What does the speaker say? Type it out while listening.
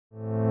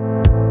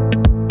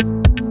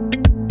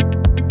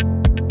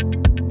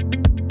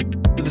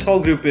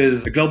Distell Group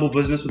is a global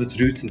business with its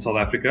roots in South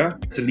Africa.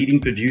 It's a leading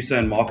producer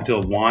and marketer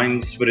of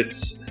wines,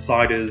 spirits,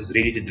 ciders,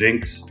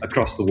 ready-to-drinks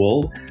across the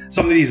world.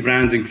 Some of these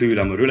brands include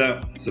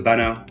Amarula,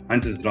 Savannah,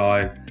 Hunter's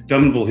Dry,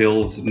 Drummondville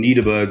Hills,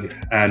 Nederburg,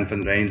 and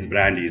Van Ryn's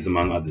Brandies,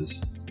 among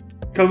others.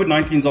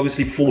 COVID-19 has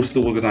obviously forced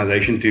the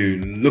organization to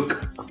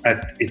look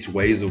at its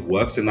ways of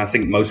work, and I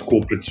think most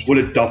corporates will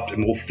adopt a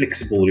more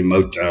flexible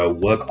remote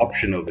work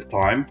option over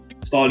time.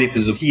 StarLeaf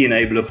is a key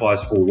enabler for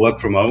us for work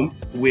from home,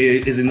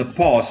 whereas in the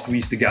past we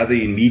used to gather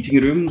in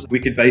meeting rooms. We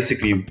could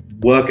basically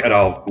work at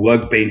our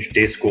workbench,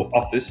 desk or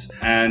office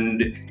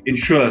and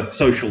ensure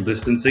social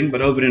distancing.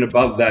 But over and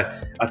above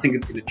that, I think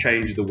it's going to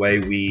change the way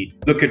we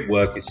look at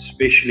work,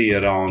 especially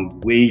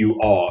around where you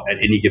are at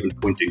any given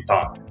point in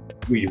time.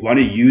 We want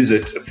to use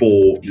it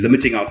for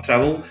limiting our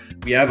travel.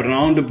 We have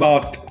around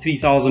about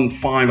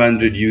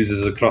 3,500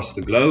 users across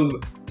the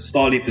globe.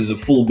 StarLeaf is a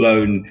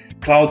full-blown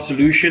cloud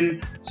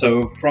solution.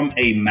 So from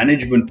a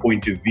management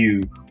point of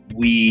view,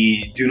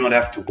 we do not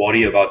have to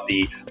worry about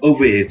the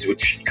overheads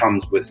which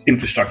comes with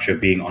infrastructure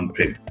being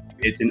on-prem.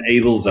 It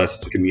enables us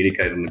to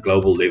communicate on a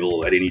global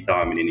level at any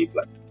time in any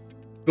place.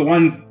 The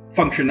one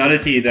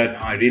functionality that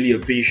I really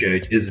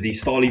appreciate is the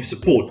StarLeaf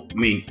support. I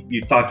mean,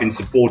 you type in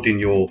support in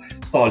your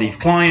StarLeaf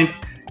client,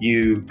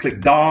 you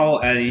click dial,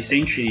 and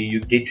essentially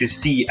you get to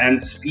see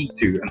and speak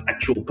to an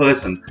actual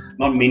person.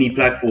 Not many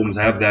platforms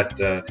have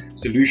that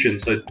solution,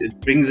 so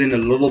it brings in a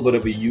little bit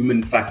of a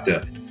human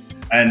factor.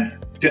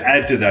 And to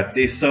add to that,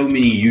 there's so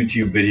many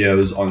YouTube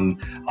videos on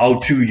how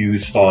to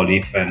use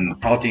StarLeaf and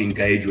how to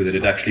engage with it.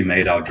 It actually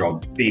made our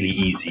job fairly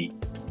easy.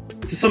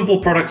 It's a simple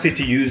product set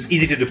to use,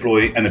 easy to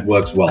deploy, and it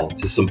works well.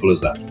 It's as simple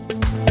as that.